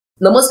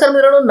नमस्कार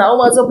मित्रांनो, नाव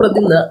माझं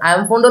Pradyumna. I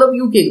am founder of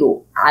UKGRO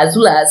as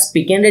well as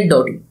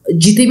speaking@.in,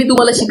 जिथे मी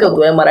तुम्हाला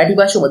शिकवतोय मराठी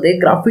भाषेमध्ये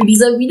graphic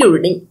design, video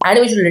editing,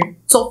 animation related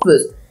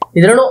softwares.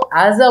 मित्रांनो,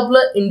 आज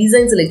आपलं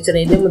InDesignचं लेक्चर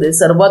आहे. यामध्ये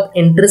सर्वात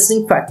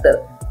इंटरेस्टिंग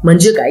फॅक्टर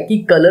म्हणजे काय की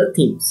कलर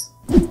थीम्स.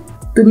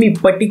 तुम्ही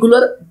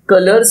particular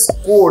colours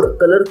code,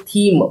 colour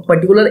theme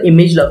particular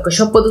इमेजला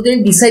कशा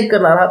पद्धतीने डिसाईड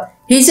करणार आहात,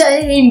 हे जे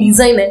आहे हे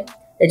InDesign आहे.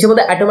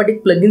 याच्यामध्ये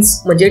ऑटोमॅटिक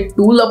प्लगइन्स म्हणजे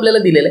टूल आपल्याला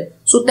दिलेले आहे.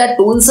 सो त्या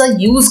टूलचा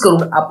यूज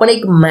करून आपण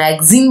एक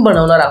मॅगझिन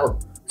बनवणार आहोत.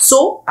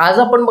 सो आज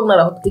आपण बघणार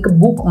आहोत एक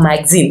बुक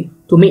मॅगझिन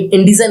तुम्ही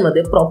InDesign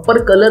मध्ये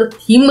प्रॉपर कलर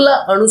थीमला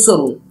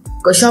अनुसरून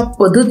कशा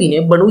पद्धतीने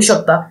बनवू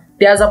शकता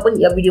ते आज आपण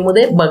या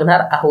व्हिडिओमध्ये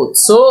बघणार आहोत.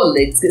 So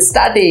let's get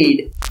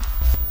started.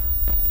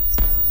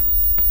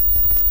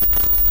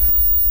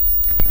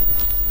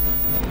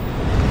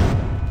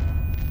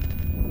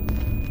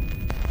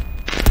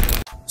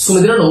 So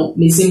मित्रांनो,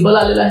 मी सिंपल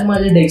आलेला आहे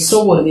माझ्या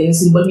डेस्कटॉप वरती आणि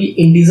सिंपल मी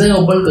InDesign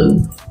ओपन करून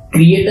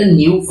क्रिएट अ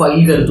न्यू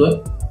फाईल करतोय.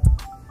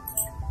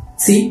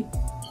 सी,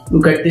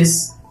 लुक ॲट दिस.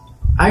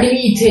 आणि मी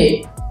इथे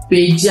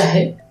पेज जे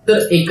आहे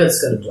तर एकच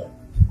करतोय.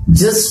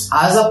 जस्ट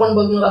आज आपण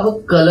बघणार आहोत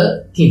colour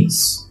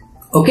themes.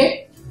 Okay,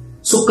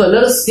 so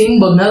colour theme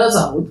बघणारच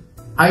आहोत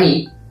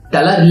आणि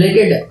त्याला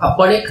रिलेटेड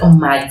आपण एक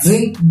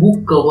मॅगझिन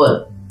बुक कव्हर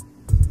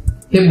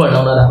हे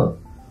बनवणार आहोत.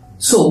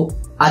 सो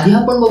आधी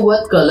आपण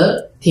बघूयात कलर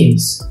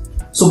थीम्स.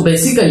 सो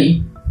बेसिकली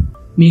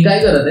मी काय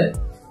करत आहे,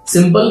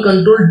 सिंपल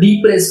Ctrl+D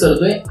प्रेस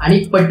करतोय आणि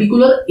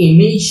पर्टिक्युलर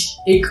इमेज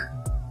एक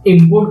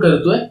इम्पोर्ट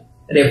करतोय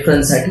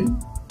रेफरन्ससाठी.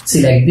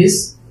 सिलेक्ट दिस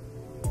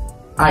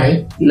आणि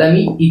तिला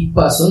मी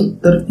इथपासून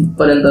तर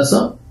इथपर्यंत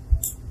असं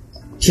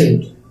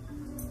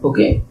ठेवतो.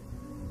 ओके,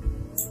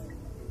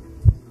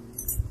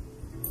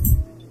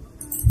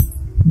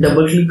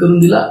 डबल क्लिक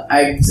करून तिला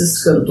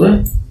ऍडजस्ट करतोय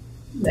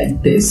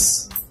लाईक दिस.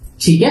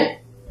 ठीक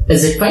आहे,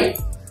 इज इट फाईन?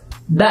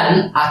 देन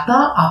आता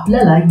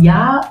आपल्याला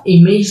या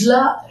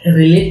इमेजला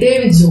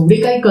रिलेटेड जेवढे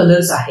काही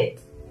कलर्स आहेत,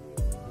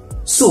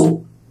 सो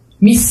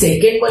मी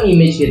सेकंड पण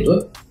इमेज घेतोय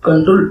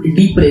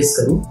Ctrl+D प्रेस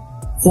करून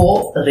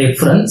फॉर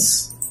रेफरन्स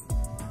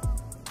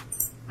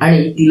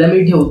आणि तिला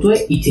मी ठेवतोय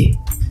इथे.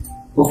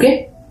 ओके,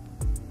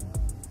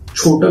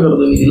 छोट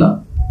करतो मी तिला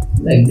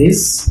लाईक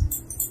दिस.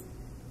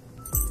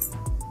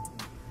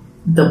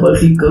 डबल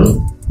क्लिक करून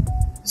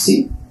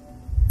C,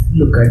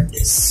 look at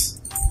this.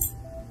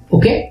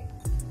 Okay,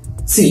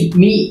 C,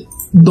 मी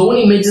दोन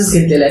इमेजेस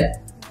घेतलेले आहेत.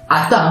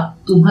 आता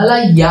तुम्हाला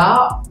या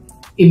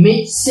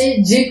इमेजचे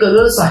जे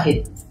कलर्स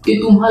आहेत ते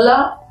तुम्हाला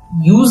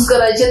यूज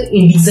करायचे आहेत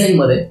InDesign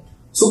मध्ये.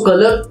 सो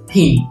कलर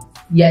थीम,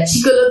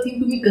 याची कलर थीम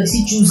तुम्ही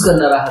कशी चूज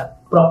करणार आहात,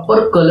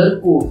 प्रॉपर कलर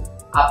कोड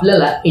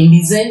आपल्याला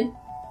InDesign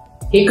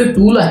एक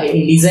टूल आहे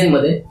InDesign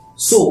मध्ये.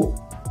 So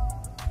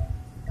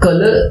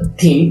colour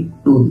theme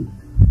tool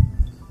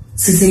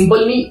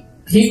simple मी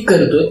क्लिक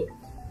करतोय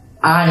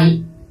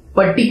आणि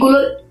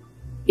पर्टिक्युलर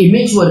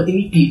इमेज वरती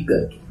मी क्लिक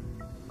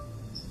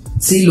करतो.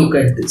 सी, लुक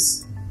ॲट दिस.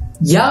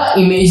 या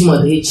इमेज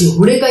मध्ये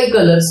जेवढे काही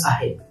कलर्स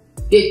आहेत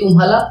ते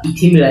तुम्हाला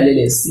इथे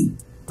मिळालेले असतील.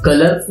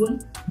 Colourful,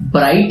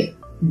 bright,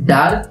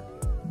 dark,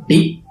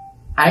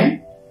 deep and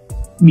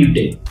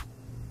muted.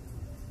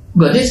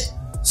 Got it?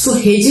 So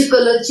हे जे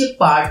कलरचे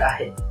पार्ट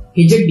आहेत,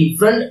 हे जे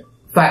डिफरंट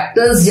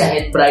फॅक्टर्स जे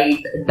आहेत,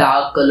 ब्राईट,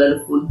 डार्क,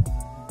 कलरफुल,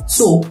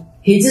 सो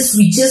हे जे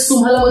स्विचेस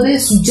तुम्हाला मध्ये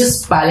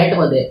स्विचेस पॅलेट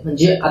मध्ये,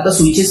 म्हणजे आता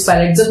स्विचेस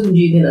पॅलेट जर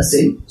तुमची इथे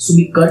नसेल सो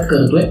मी कट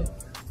करतोय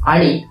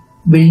आणि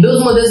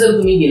विंडोज मध्ये जर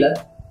तुम्ही गेलात,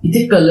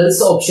 इथे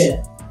कलर्सचं ऑप्शन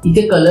आहे.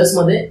 इथे कलर्स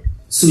मध्ये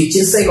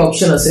स्विचेसचा एक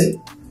ऑप्शन असेल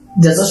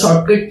ज्याचा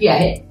शॉर्टकट की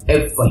आहे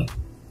F5.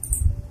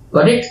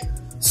 करेक्ट?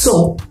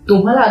 सो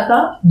तुम्हाला आता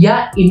या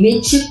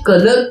इमेजचे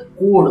colour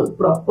code,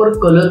 proper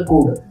colour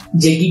code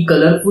जे की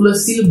कलरफुल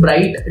असतील,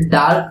 ब्राईट,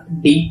 डार्क,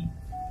 डीप,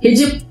 हे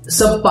जे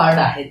सब पार्ट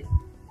आहेत,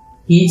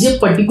 ही जे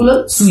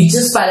पर्टिक्युलर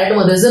स्विचेस पॅलेट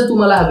मध्ये जर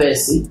तुम्हाला हवे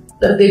असतील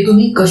तर ते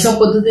तुम्ही कशा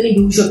पद्धतीने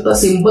घेऊ शकता.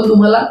 सिंपल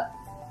तुम्हाला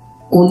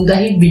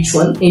कोणताही विच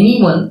वन, एनी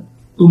वन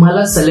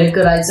तुम्हाला सिलेक्ट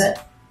करायचं आहे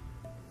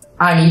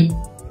आणि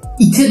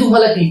इथे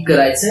तुम्हाला क्लिक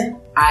करायचं आहे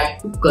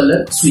add to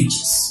colour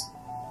switches.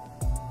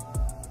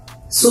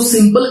 So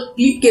simple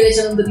click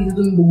केल्याच्या नंतर इथे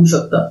तुम्ही बघू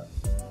शकता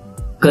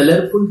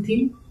कलरफुल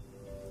थीम.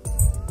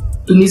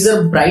 तुम्ही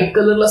जर ब्राईट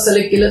कलरला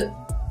सिलेक्ट केलं,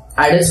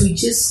 add a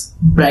switches,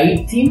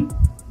 bright theme.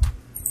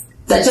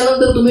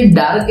 त्याच्यानंतर तुम्ही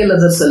डार्क केला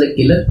जर सिलेक्ट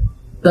केलं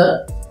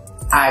तर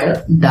add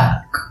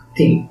dark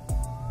theme.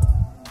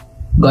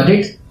 Got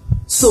it?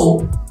 So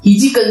he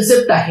G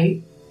concept आहे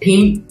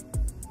थीम,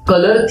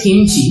 कलर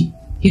थीमची,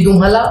 ही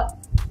तुम्हाला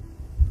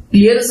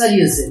क्लिअर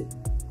झाली असेल.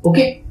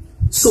 ओके,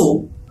 सो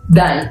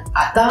देन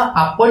आता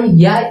आपण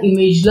या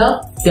इमेजला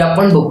ते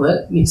आपण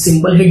बघूयात. मी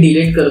सिंपल हे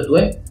डिलीट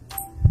करतोय.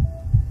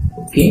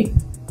 Okay,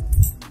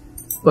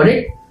 got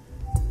it?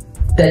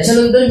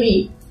 त्याच्यानंतर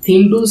मी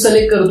थीम टूल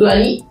सिलेक्ट करतोय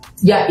आणि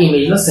या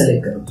इमेजला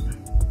सिलेक्ट करतो.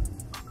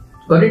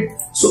 Got it?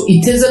 सो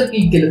इथे जर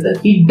क्लिक केलं तर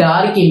ही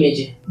डार्क इमेज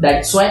आहे,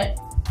 that's why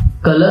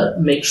colour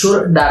make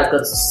sure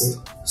डार्कच असते.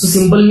 सो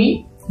सिंपल मी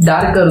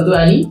डार्क करतोय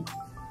आणि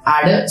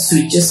ऍड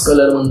स्विचेस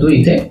कलर म्हणतो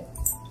इथे.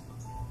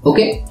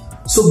 ओके,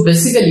 सो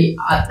बेसिकली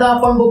आता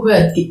आपण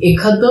बघूयात की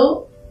एखादं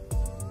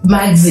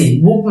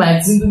मॅगझिन, बुक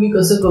मॅगझिन तुम्ही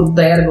कसं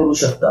तयार करू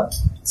शकता.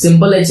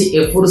 सिंपल, याची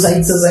A4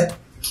 साईजच आहे.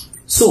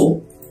 सो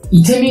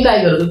इथे मी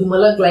काय करतो,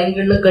 तुम्हाला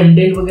क्लायंटकडनं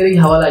कंटेंट वगैरे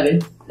घ्यावा लागेल.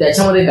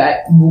 त्याच्यामध्ये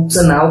काय,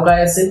 बुकचं नाव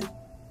काय असेल,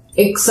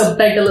 एक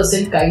सबटायटल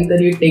असेल,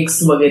 काहीतरी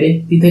टेक्स्ट वगैरे,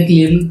 तिथे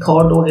क्लिअरली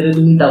थॉट वगैरे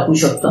तुम्ही टाकू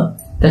शकता.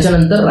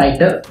 त्याच्यानंतर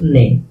रायटर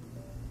नेम.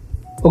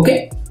 ओके.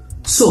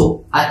 सो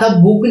आता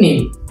बुक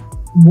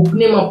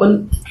नेम आपण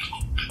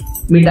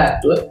मी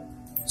टाकतोय.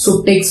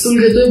 सो टेक्स्ट टूल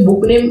घेतोय.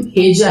 बुक नेम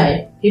हे जे आहे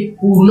हे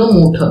पूर्ण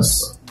मोठं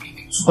असतं.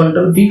 सो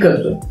Ctrl+V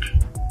करतोय.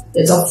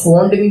 याचा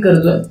फॉन्ट मी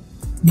करतोय.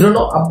 मित्रांनो,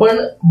 आपण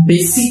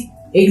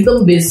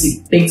एकदम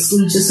बेसिक टेक्स्ट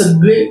टूलचे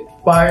सगळे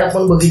पार्ट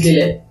आपण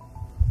बघितलेले आहेत.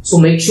 सो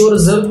मेक शुअर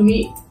जर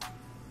तुम्ही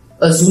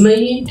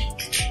अजूनही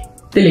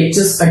ते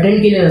लेक्चर्स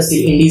अटेंड केले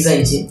नसतील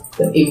InDesignचे,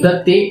 तर एकदा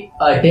ते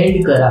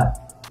अटेंड करा.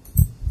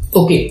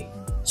 ओके.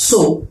 सो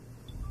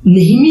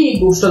नेहमी एक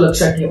गोष्ट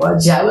लक्षात ठेवा,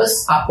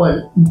 ज्यावेळेस आपण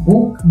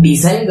बुक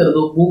डिझाईन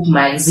करतो, बुक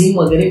मॅगझिन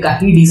वगैरे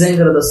काही डिझाईन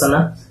करत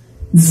असताना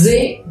जे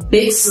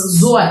टेक्स्ट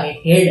जो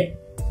आहे,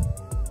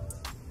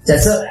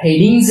 त्याचं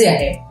हेडिंग जे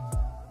आहे,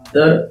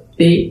 तर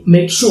ते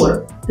मेक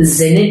शुअर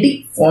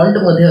जेनेटिक फॉन्ट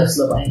मध्ये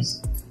असलं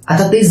पाहिजे.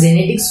 आता ते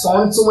जेनेटिक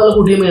फॉन्ट तुम्हाला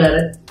कुठे मिळणार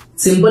आहे?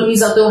 सिंपल, मी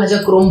जातोय माझ्या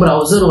क्रोम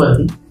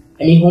ब्राउझरवरती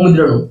आणि हो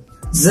मित्रांनो,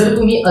 जर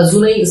तुम्ही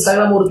अजूनही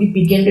इंस्टाग्रामवरती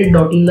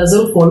pickanded.in ला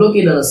जर फॉलो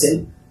केलं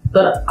नसेल,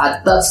 तर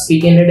आताच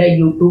पिकँडेड या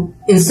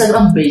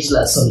इंस्टाग्राम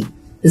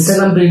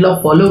पेजला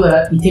फॉलो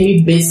करा. इथे मी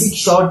बेसिक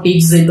शॉर्ट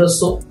टिप्स देत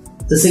असतो,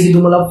 जसे की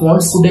तुम्हाला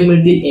फॉन्ट्स कुठे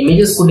मिळतील,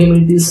 इमेजेस कुठे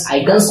मिळतील,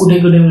 आयकॉन्स कुठे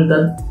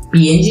मिळतात,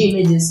 PNG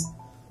इमेजेस.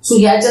 सो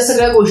ह्या ज्या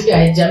सगळ्या गोष्टी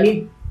आहेत ज्या मी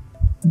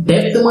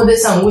डेप्थ मध्ये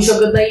सांगू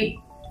शकत नाही,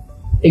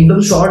 एकदम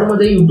शॉर्ट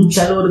मध्ये युट्यूब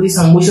चॅनलवरती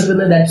सांगू शकत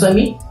नाही. That's why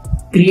me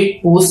create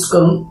post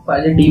करून,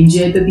 माझी टीम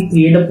जी आहे ती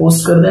क्रिएट अ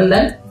पोस्ट करते and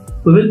then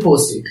we will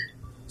post it.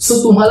 So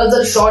तुम्हाला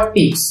जर शॉर्ट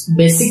टिप्स,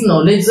 बेसिक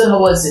नॉलेज जर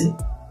हवं असेल,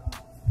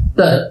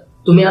 तर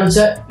तुम्ही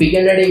आमच्या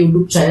पिकँडेड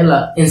युट्यूब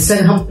चॅनलला,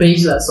 इंस्टाग्राम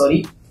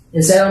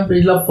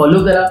पेजला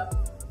फॉलो करा.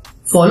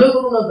 फॉलो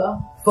करू नका,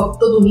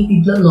 फक्त तुम्ही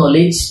तिथलं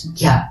नॉलेज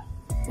घ्या.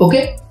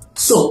 ओके.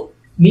 सो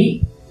मी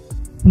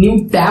न्यू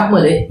टॅब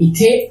मध्ये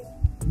इथे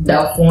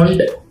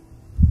फॉन्ट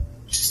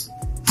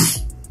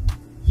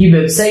ही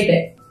वेबसाईट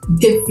आहे.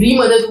 इथे फ्री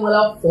मध्ये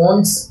तुम्हाला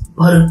फॉन्ट्स,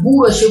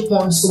 भरपूर असे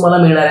फॉन्ट्स तुम्हाला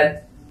मिळणार आहेत.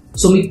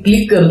 सो मी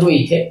क्लिक करतो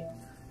इथे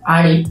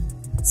आणि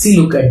C,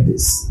 look at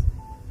this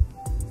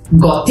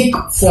Gothic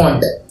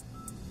font,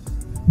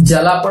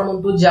 ज्याला आपण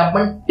म्हणतो, जे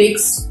आपण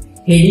टेक्स्ट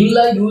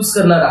हेडिंगला यूज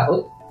करणार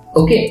आहोत.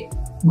 ओके.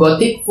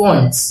 गॉथिक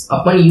फॉन्ट्स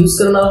आपण यूज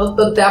करणार आहोत,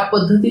 तर त्या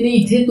पद्धतीने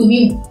इथे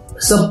तुम्ही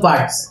सब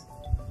पार्ट्स.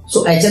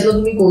 सो याच्यातलं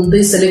तुम्ही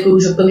कोणतंही सिलेक्ट करू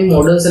शकता. मी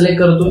मॉडर्न सिलेक्ट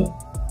करतोय.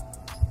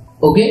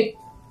 ओके.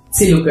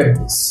 सी, लुक ॲट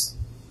दिस.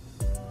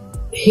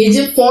 हे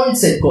जे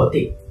फॉन्ट्स आहेत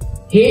गॉथिक,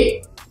 हे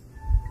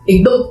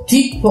एकदम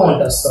थिक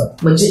फॉन्ट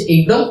असतात, म्हणजे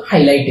एकदम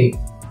हायलाइटेड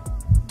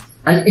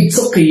आणि इट्स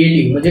सो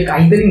क्रिएटिव्ह, म्हणजे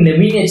काहीतरी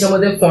नवीन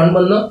याच्यामध्ये फॉन्ट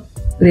मधनं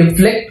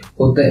रिफ्लेक्ट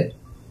होत आहे.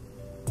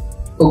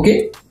 ओके.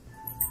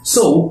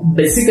 सो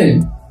बेसिकली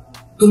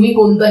तुम्ही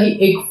कोणताही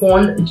एक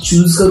फॉन्ट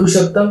चूज करू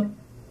शकता.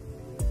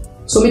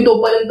 सो मी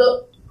तोपर्यंत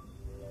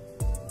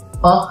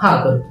हा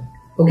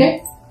करतो. ओके.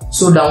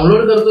 सो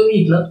डाउनलोड करतो मी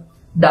इथलं.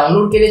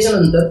 डाउनलोड केल्याच्या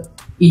नंतर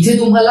इथे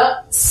तुम्हाला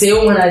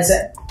सेव्ह म्हणायचं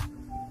आहे,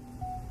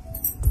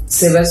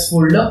 save as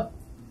folder.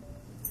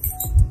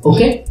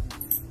 Okay.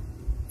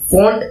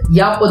 Font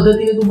या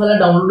पद्धतीने तुम्हाला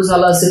डाउनलोड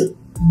झाला असेल,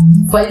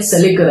 फाईल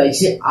सिलेक्ट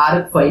करायची,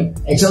 आर्क फाईल,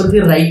 याच्यावरती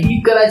राईट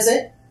क्लिक करायचंय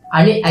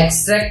आणि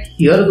एक्स्ट्रॅक्ट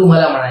हिअर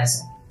तुम्हाला म्हणायचं.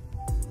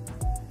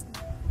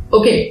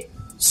 ओके.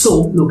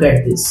 सो लुक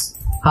ॲट दिस.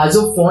 हा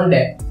जो फॉन्ट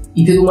आहे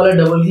इथे तुम्हाला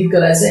डबल क्लिक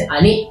करायचंय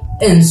आणि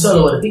इन्स्टॉल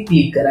वरती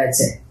क्लिक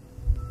करायचंय.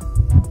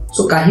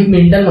 सो काही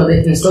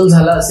मिनिटांमध्ये इन्स्टॉल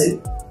झाला असेल.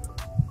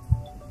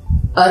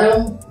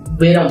 अरम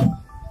वेरम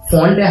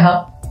फॉन्ट आहे हा.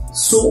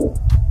 सो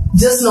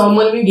जस्ट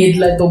नॉर्मल मी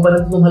घेतलाय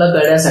तोपर्यंत तुम्हाला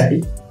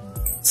कळण्यासाठी.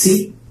 C,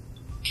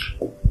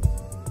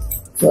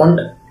 font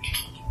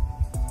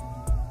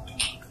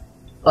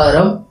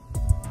अरम.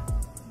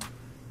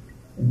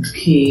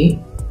 Okay.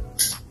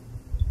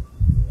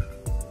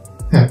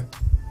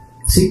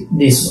 See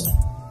this one.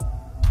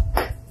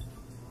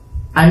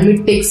 आणि मी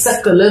टेक्स्टचा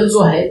कलर जो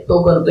आहे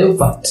तो करतोय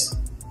व्हाईट.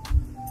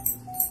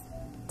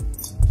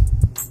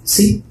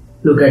 सी,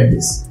 लुक ॲट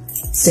दिस.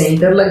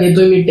 सेंटरला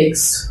घेतोय मी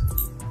text.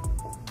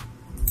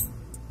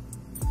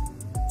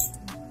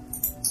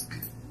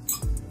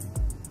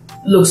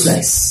 Looks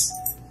nice.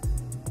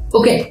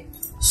 Okay.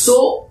 So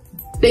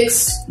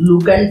text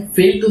look and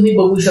feel तुम्ही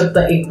बघू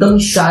शकता, एकदम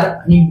शार्प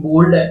आणि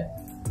बोल्ड आहे.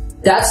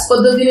 त्याच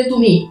पद्धतीने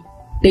तुम्ही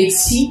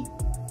टेक्स्टची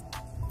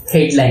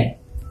हेडलाईन,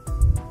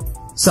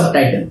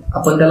 सबटायटल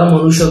आपण त्याला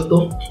म्हणू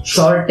शकतो,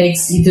 शॉर्ट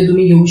टेक्स्ट इथे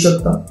तुम्ही घेऊ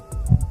शकता.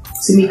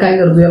 मी काय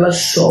करतो, याला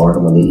शॉर्ट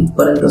मध्ये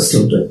इथपर्यंतच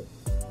ठेवतोय,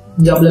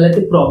 म्हणजे आपल्याला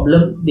ते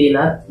प्रॉब्लेम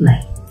देणार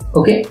नाही.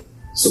 ओके.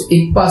 सो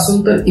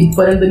इथपासून तर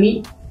इथपर्यंत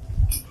मी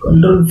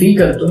Ctrl+V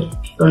करतो,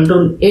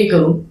 Ctrl+A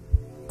करून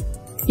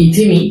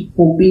इथे मी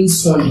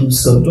पोपिन्स फॉन्ट यूज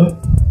करतो.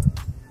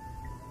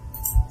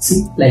 सी,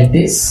 लाईक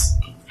दिस.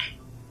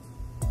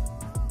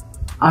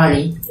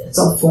 आणि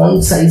याचा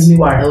फॉन्ट साईज मी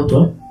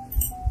वाढवतो.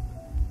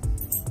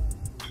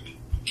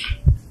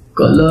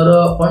 कलर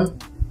आपण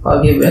हा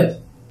घेऊयात.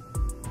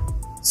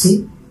 सी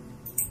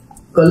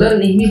कलर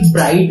नेहमी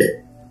ब्राईट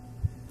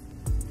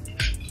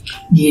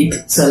घेत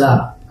चला,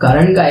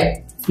 कारण काय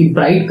की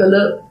ब्राईट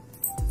कलर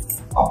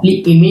आपली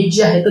इमेज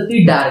जी आहे तर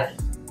ती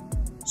dark.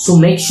 So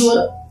make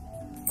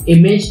sure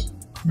image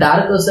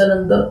dark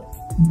असल्यानंतर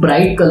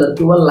ब्राईट कलर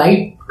किंवा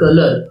लाईट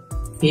कलर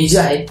हे जे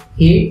आहेत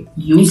हे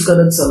यूज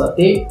करत चला,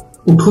 ते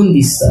उठून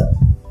दिसतात.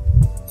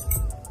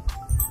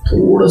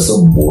 थोडस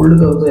बोल्ड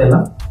करतो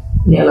याला,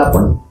 याला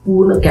आपण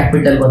पूर्ण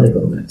कॅपिटल मध्ये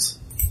करू द्यायचं.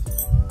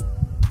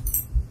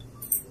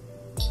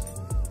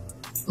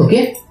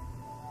 ओके,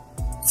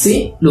 सी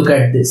लुक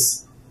ॲट दिस.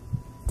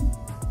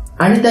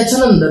 आणि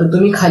त्याच्यानंतर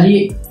तुम्ही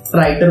खाली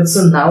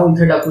रायटरचं नाव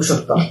इथे टाकू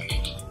शकता.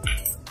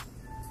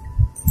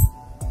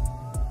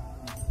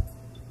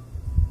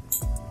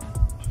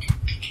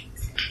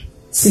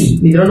 सी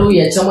मित्रांनो,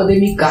 याच्यामध्ये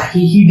मी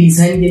काहीही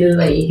डिझाईन केलेलं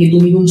नाही. हे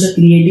तुम्ही तुमच्या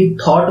क्रिएटिव्ह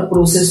थॉट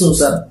प्रोसेस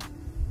नुसार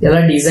याला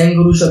डिझाईन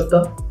करू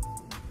शकता.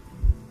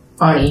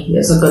 आणि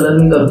याचा कलर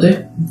मी करतोय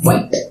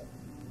व्हाईट.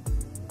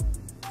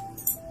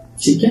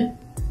 ठीक आहे,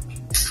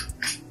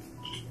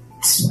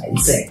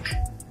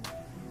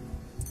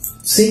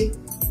 see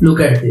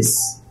look at this.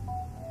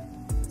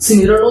 C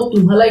मित्रांनो,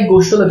 तुम्हाला एक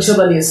गोष्ट लक्षात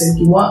आली असेल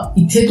किंवा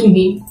इथे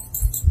तुम्ही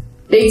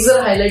टेक्स्ट जर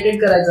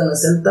हायलाइटेड करायचा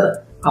नसेल तर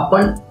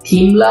आपण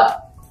थीमला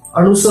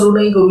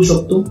अनुसरूनही करू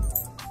शकतो.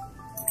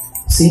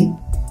 सी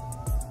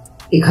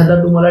एखादा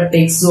तुम्हाला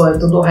टेक्स्ट जो आहे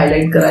तो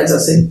हायलाइट करायचा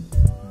असेल,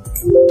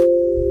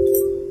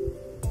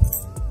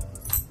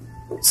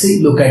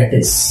 see look at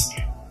this.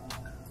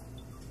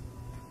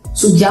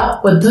 So या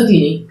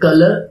पद्धतीने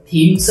कलर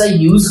थीमचा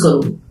यूज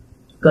करून,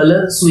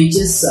 कलर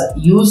स्विचेसचा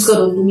यूज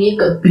करून तुम्ही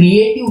एक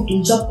क्रिएटिव्ह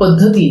तुमच्या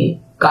पद्धतीने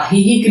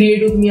काहीही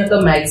क्रिएटिव्ह तुम्ही आता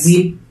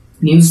मॅगझिन,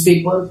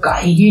 न्यूजपेपर,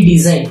 काहीही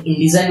डिझाईन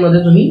InDesign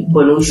मध्ये तुम्ही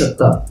बनवू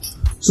शकता.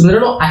 सो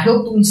मित्रांनो, आय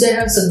होप तुमच्या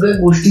ह्या सगळ्या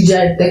गोष्टी ज्या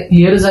आहेत त्या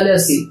क्लिअर झाल्या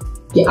असतील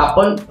की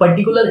आपण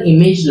particular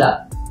इमेजला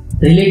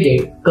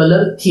related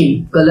colour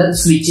theme, colour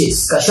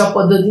switches कशा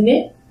पद्धतीने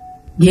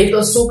घेत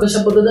असतो,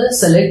 कशा पद्धतीने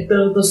सिलेक्ट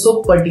करत असतो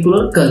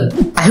पर्टिक्युलर कलर.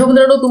 आय होप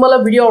मित्रांनो तुम्हाला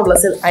व्हिडिओ आवडला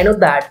असेल. आय नो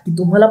दॅट की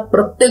तुम्हाला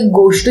प्रत्येक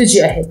गोष्ट जी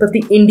आहे तर ती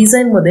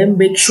InDesign मध्ये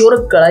मेक शुअर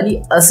कळाली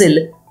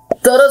असेल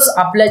तरच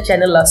आपल्या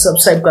चॅनलला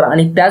सबस्क्राईब करा.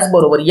 आणि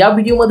त्याचबरोबर या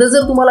व्हिडिओमध्ये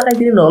जर तुम्हाला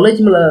काहीतरी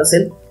नॉलेज मिळालं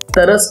असेल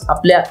तरच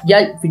आपल्या या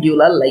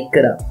व्हिडिओला लाईक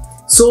करा.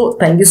 So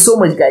thank you so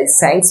much guys.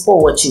 Thanks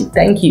for watching.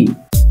 Thank you.